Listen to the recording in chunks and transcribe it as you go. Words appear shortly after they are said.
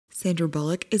Sandra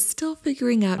Bullock is still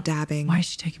figuring out dabbing. Why is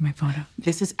she taking my photo?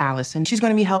 This is Allison. She's going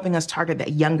to be helping us target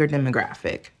that younger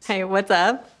demographic. Hey, what's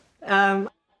up? I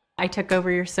took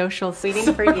over your socials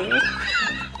waiting for you.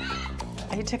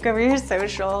 I took over your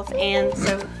socials, and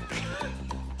so...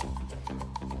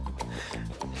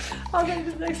 I'll get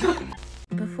to the next one.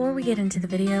 Before we get into the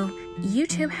video,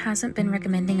 YouTube hasn't been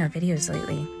recommending our videos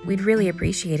lately. We'd really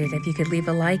appreciate it if you could leave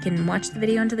a like and watch the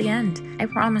video until the end. I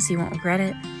promise you won't regret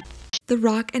it. The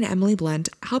Rock and Emily Blunt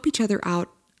help each other out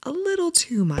a little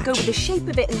too much. Go with the shape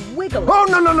of it and wiggle it. Oh,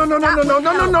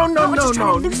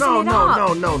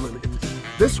 no.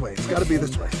 This way. It's got to be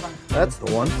this way. That's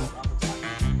the one.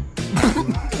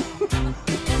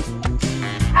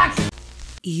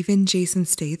 Even Jason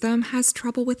Statham has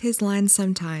trouble with his lines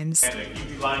sometimes. And you'd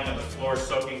be lying on the floor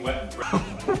soaking wet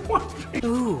and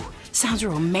Ooh, sounds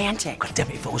romantic. God damn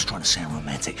it, if I was trying to sound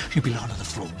romantic, you'd be lying on the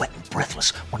floor, wet and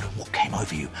breathless, wondering what came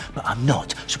over you. But I'm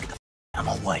not, so get the out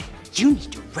of my way. You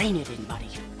need to rein it in, buddy.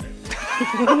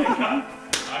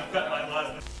 I've got my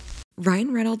last...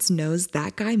 Ryan Reynolds knows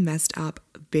that guy messed up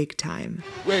big time.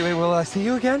 Wait, will I see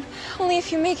you again? Only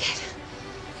if you make it.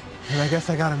 And I guess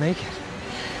I gotta make it.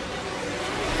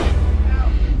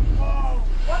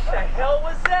 What the hell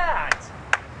was that?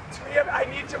 I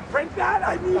need to print that.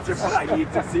 I need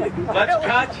to see it. Let's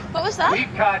cut. What was that? We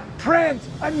cut. Print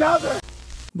another.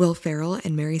 Will Ferrell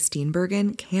and Mary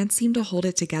Steenburgen can't seem to hold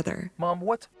it together. Mom,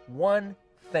 what's one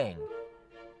thing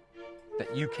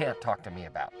that you can't talk to me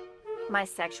about? My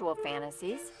sexual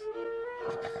fantasies.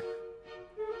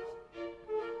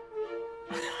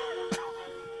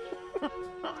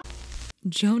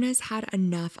 Jonah's had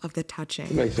enough of the touching.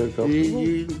 It makes you uncomfortable.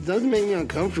 It doesn't make me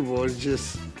uncomfortable.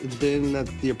 It's been at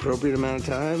the appropriate amount of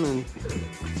time and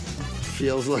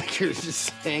feels like you're just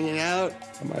hanging out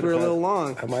for a little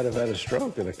long. I might have had a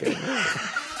stroke and I can't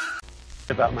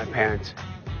About my parents.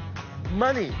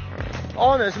 Money.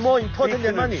 Honor is more important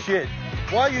than money. Shit.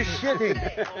 Why are you shitting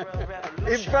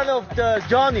in front of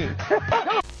Johnny?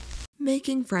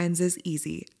 Making friends is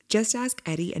easy. Just ask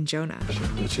Eddie and Jonah.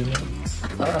 What's your name?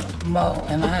 Mo,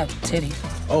 and I have titties.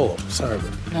 Oh, sorry.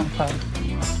 No problem.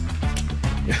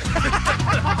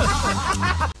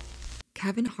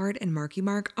 Kevin Hart and Marky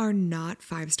Mark are not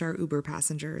 5-star Uber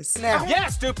passengers. Yeah,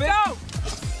 stupid. Go.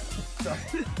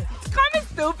 Coming,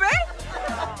 stupid.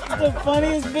 The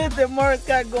funniest bit that Mark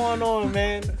got going on,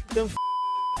 man. The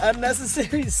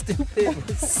unnecessary stupid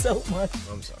was so much.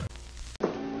 I'm sorry.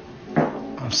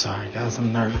 I'm sorry, guys.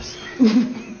 I'm nervous.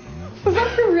 Was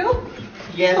that for real?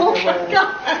 Yes. Oh my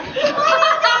god.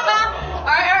 All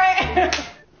right.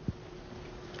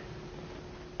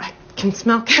 I can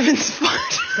smell Kevin's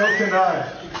fart. So can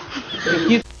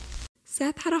I.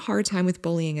 Seth had a hard time with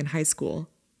bullying in high school.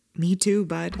 Me too,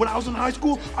 bud. When I was in high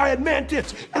school, I had man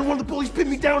tits, and one of the bullies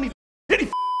pinned me down.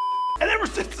 And ever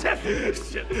since then,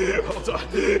 hold on.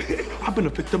 I've been a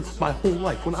victim my whole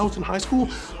life. When I was in high school,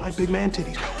 I had big man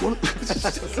titties.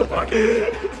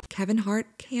 Kevin Hart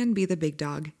can be the big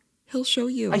dog. He'll show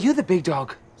you. Are you the big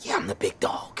dog? Yeah, I'm the big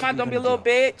dog. Come on, don't be a little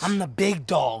bitch. I'm the big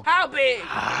dog. How big?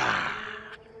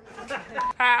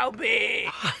 How big?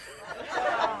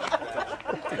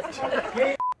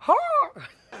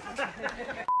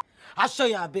 I'll show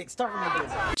you how big. Start from the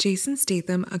beginning. Jason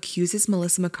Statham accuses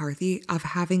Melissa McCarthy of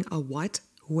having a what?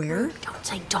 Where? Don't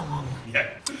say dong. Yeah.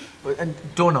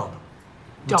 Doorknob.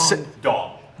 Dong.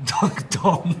 Dog.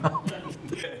 Doorknob.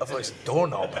 I thought it's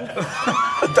doorknob.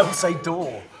 Don't say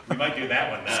door. We might do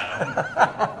that one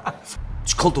now.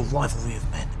 It's called the rivalry of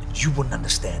men, and you wouldn't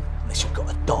understand unless you've got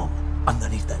a dong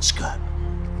underneath that skirt.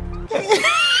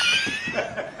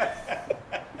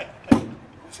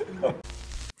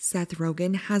 Seth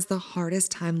Rogen has the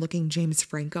hardest time looking James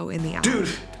Franco in the eye. Dude.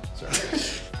 Sorry.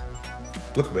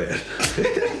 Look, man.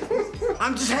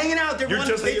 I'm just hanging out. They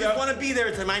just want to be there.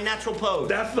 It's my natural pose.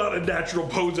 That's not a natural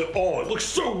pose at all. It looks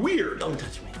so weird. Don't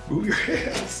touch me. Move your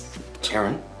hands.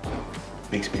 Sharon,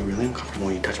 makes me really uncomfortable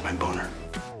when you touch my boner.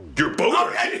 Your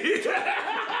boner?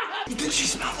 Did she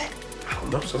smell it? I don't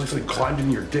know. Something like climbed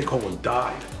into your dick hole and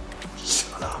died.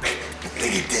 Shut up. I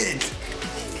think it did.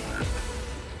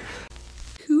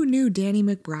 Who knew Danny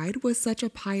McBride was such a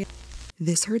pie?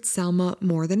 This hurts Selma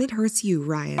more than it hurts you,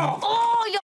 Ryan.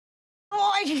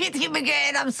 I hit him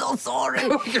again. I'm so sorry.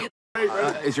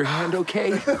 Is your hand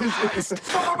okay?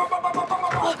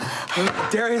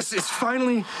 Darius is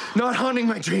finally not haunting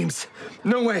my dreams.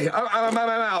 No way. I'm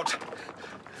out.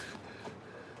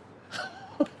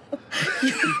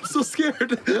 I'm so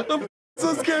scared. I'm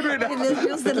so scared right now. Let's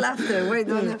use the laughter. Wait,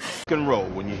 no. You can roll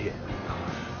when you hit.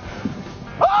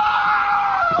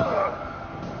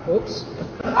 Oops.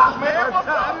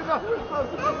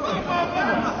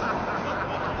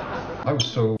 I was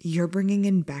so... You're bringing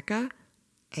in Becca?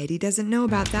 Eddie doesn't know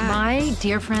about that. My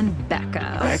dear friend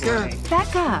Becca.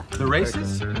 Becca. The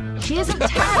racist? She isn't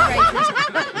tad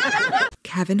racist.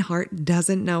 Kevin Hart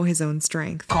doesn't know his own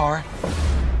strength. Car.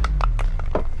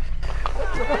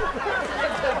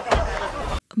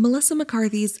 Melissa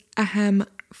McCarthy's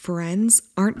friends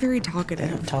aren't very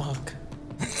talkative. Talk.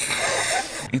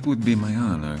 It would be my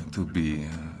honor to be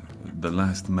the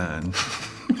last man.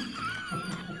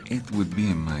 It would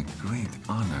be my great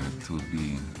honor to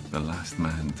be the last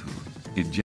man to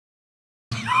eject.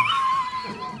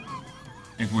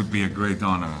 It would be a great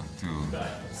honor to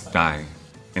die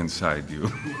inside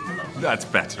you. That's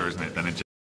better, isn't it, than eject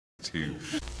to...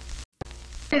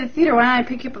 Hey, the theater, why don't I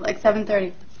pick you up at like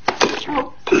 7:30?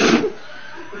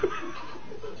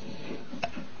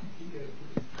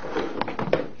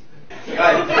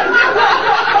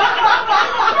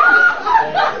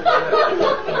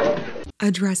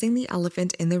 Addressing the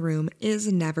elephant in the room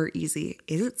is never easy,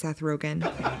 is it, Seth Rogen?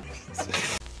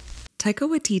 Taika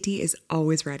Waititi is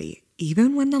always ready,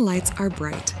 even when the lights are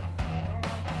bright.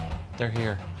 They're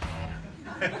here.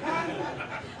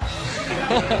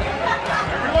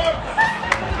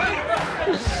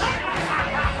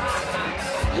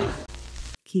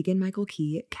 Keegan-Michael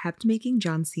Key kept making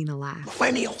John Cena laugh.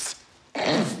 Millennials.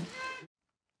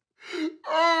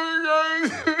 Oh,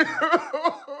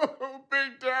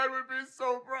 Big Dad would be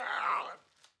so proud.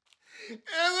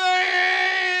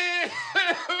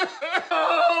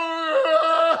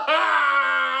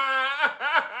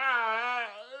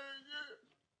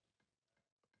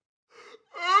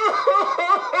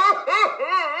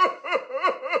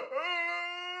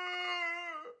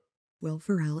 Will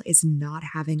Ferrell is not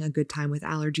having a good time with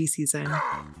allergy season.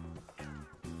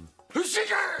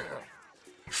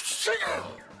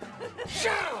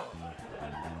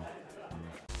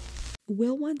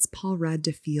 Will wants Paul Rudd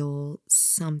to feel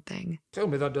something. Tell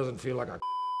me that doesn't feel like a...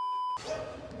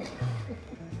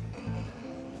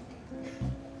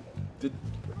 It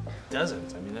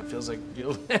doesn't. I mean, that feels like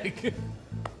real leg.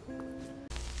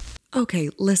 Okay,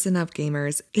 listen up,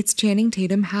 gamers. It's Channing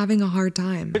Tatum having a hard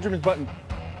time. Benjamin's button.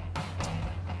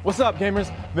 What's up, gamers?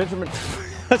 Benjamin.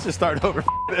 Let's just start over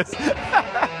this.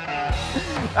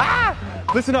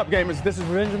 Listen up, gamers. This is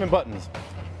Benjamin Buttons.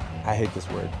 I hate this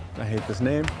word. I hate this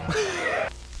name.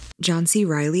 John C.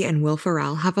 Reilly and Will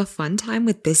Ferrell have a fun time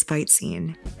with this fight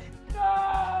scene.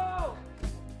 No!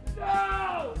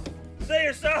 No! Say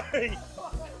you're sorry!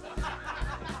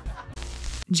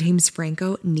 James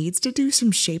Franco needs to do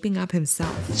some shaping up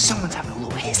himself. Someone's having a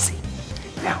little hissy.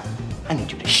 Now, I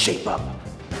need you to shape up.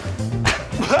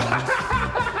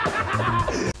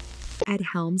 Ed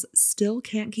Helms still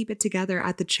can't keep it together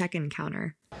at the check-in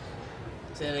counter.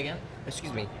 Say that again?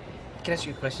 Excuse me. Can I ask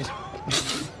you a question?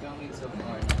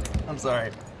 I'm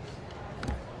sorry.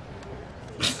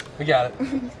 We got it.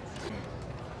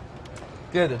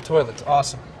 Good, the toilet's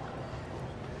awesome.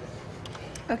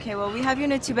 Okay, well, we have you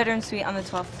in a 2-bedroom suite on the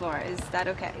 12th floor. Is that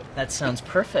okay? That sounds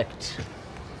perfect.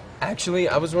 Actually,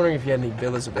 I was wondering if you had any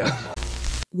villas available.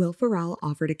 Will Ferrell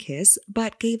offered a kiss,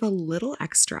 but gave a little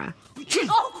extra.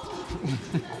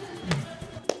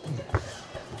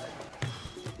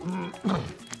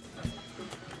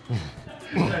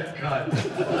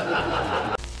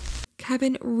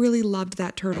 Kevin really loved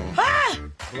that turtle. Ah!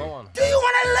 Go on. Do you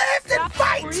want to live? Then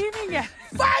fight! Breathing it.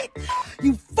 Fight!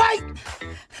 You fight!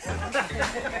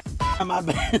 My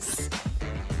best.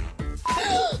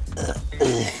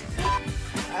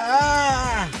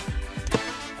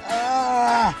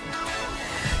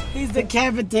 He's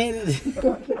decapitated.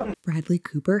 Bradley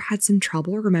Cooper had some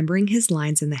trouble remembering his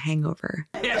lines in The Hangover.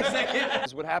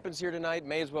 What happens here tonight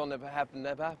may as well never happen.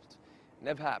 Never happened.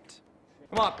 Never happened.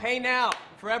 Come on, pay now.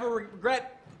 Forever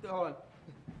regret. Hold on.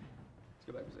 Let's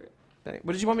go back for a second.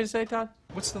 What did you want me to say, Todd?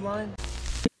 What's the line?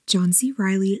 John C.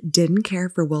 Reilly didn't care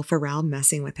for Will Ferrell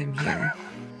messing with him here.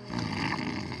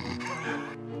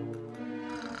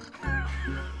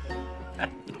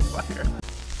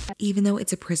 Even though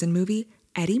it's a prison movie,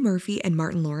 Eddie Murphy and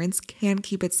Martin Lawrence can't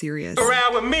keep it serious.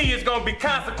 Around with me is gonna be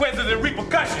consequences and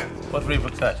repercussions. What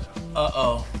repercussions?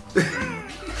 Uh-oh.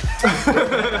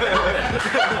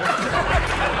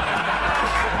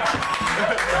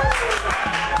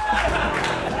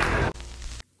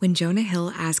 When Jonah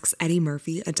Hill asks Eddie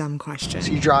Murphy a dumb question.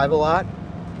 So you drive a lot?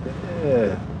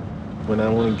 Yeah. When I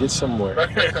want to get somewhere.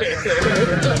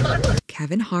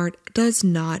 Kevin Hart does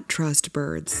not trust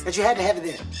birds. But you had to have it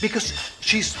there. Because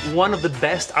she's one of the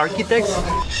best architects.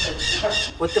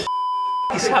 What the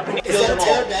is happening? Is that a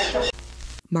pterodactyl?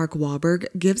 Mark Wahlberg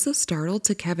gives a startle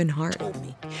to Kevin Hart.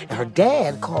 And her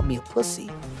dad called me a pussy.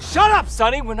 Shut up,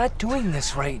 Sonny. We're not doing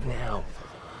this right now.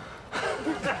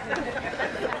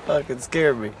 Fucking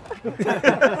scared me.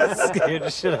 Scared the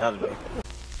shit out of me.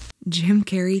 Jim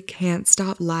Carrey can't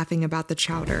stop laughing about the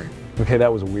chowder. Okay,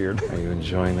 that was weird. Are you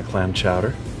enjoying the clam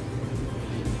chowder?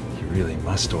 You really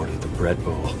must order the bread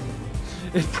bowl.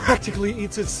 It practically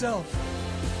eats itself.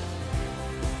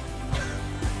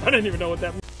 I didn't even know what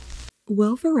that meant.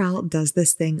 Will Ferrell does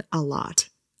this thing a lot.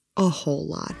 A whole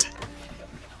lot.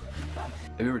 Have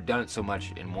you ever done it so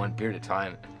much in one period of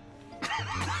time?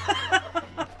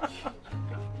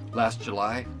 Last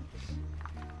July,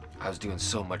 I was doing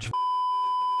so much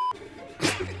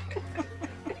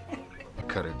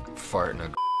cut a fart in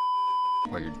a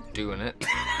while you're doing it.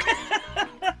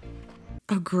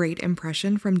 A great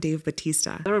impression from Dave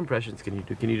Bautista. What other impressions can you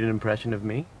do? Can you do an impression of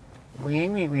me?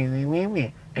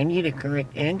 I need a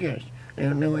correct address. I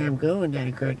don't know where I'm going without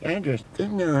a correct address.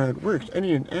 That's not how it works. I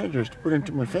need an address to put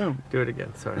into my phone. Do it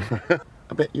again, sorry.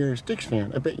 I bet you're a Styx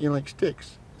fan. I bet you like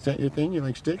Styx. Is that your thing? You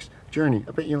like Styx? Journey.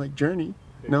 I bet you like Journey.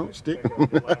 No? Styx?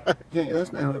 Yeah,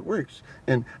 that's not how it works.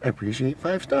 And I appreciate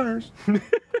 5 stars.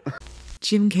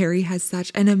 Jim Carrey has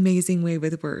such an amazing way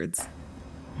with words.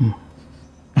 You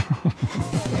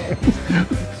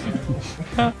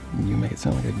make it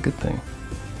sound like a good thing.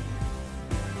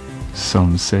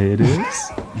 Some say it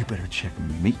is. You better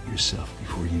checkmate yourself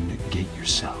before you negate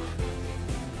yourself.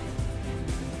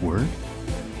 Word?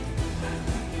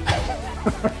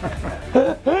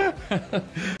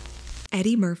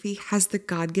 Eddie Murphy has the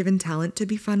God-given talent to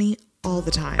be funny all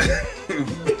the time.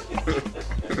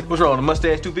 What's wrong? The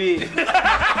mustache too big?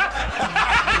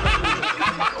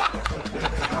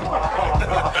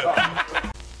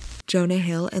 Jonah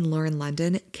Hill and Lauren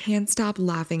London can't stop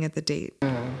laughing at the date.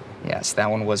 Yes, that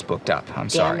one was booked up. I'm Damn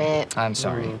sorry. it. I'm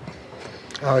sorry.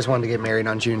 I always wanted to get married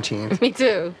on Juneteenth. Me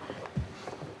too.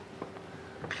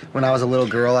 When I was a little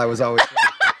girl, I was always...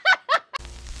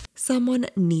 Someone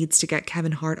needs to get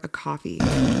Kevin Hart a coffee.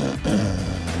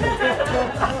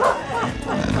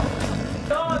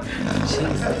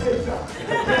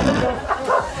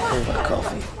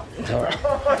 Coffee.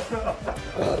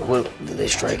 Well, did they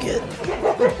strike it?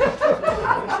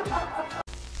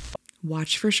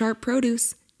 Watch for sharp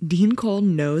produce. Dean Cole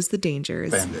knows the dangers.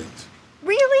 Band-Aids.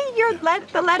 Really?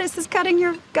 The lettuce is cutting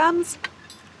your gums?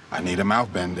 I need a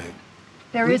mouth Band-Aid.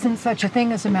 There isn't such a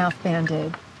thing as a mouth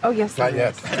Band-Aid. Oh, yes, Not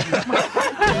yet.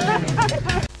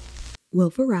 Will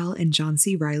Ferrell and John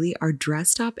C. Reilly are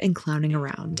dressed up and clowning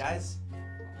around. Guys,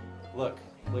 look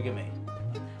at me.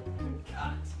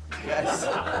 Guys,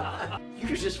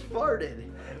 you just farted.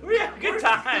 We have a good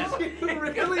time. Did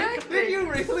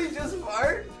you really just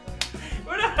fart?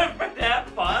 We're not afraid to have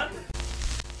fun.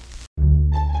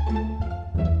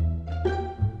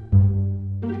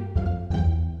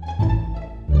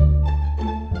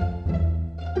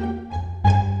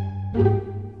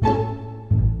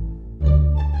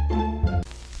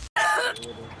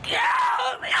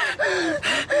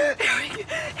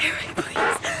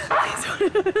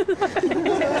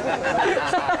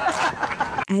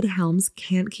 Ed Helms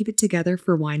can't keep it together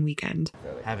for wine weekend.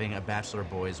 Having a bachelor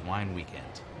boys wine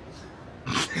weekend.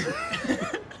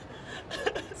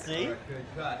 See?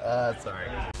 Sorry.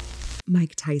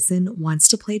 Mike Tyson wants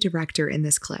to play director in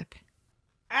this clip.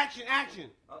 Action,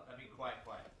 action. Oh, I mean, quiet.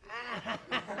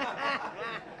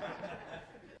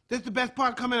 This is the best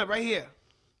part coming up right here.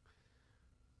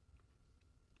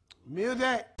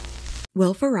 Music.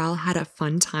 Will Ferrell had a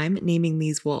fun time naming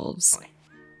these wolves.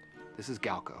 This is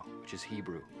Galco, which is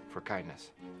Hebrew for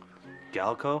kindness.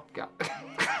 Galco?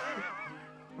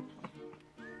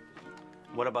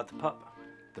 What about the pup?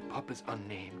 The pup is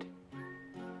unnamed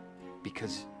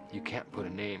because you can't put a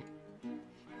name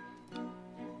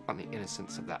on the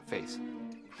innocence of that face.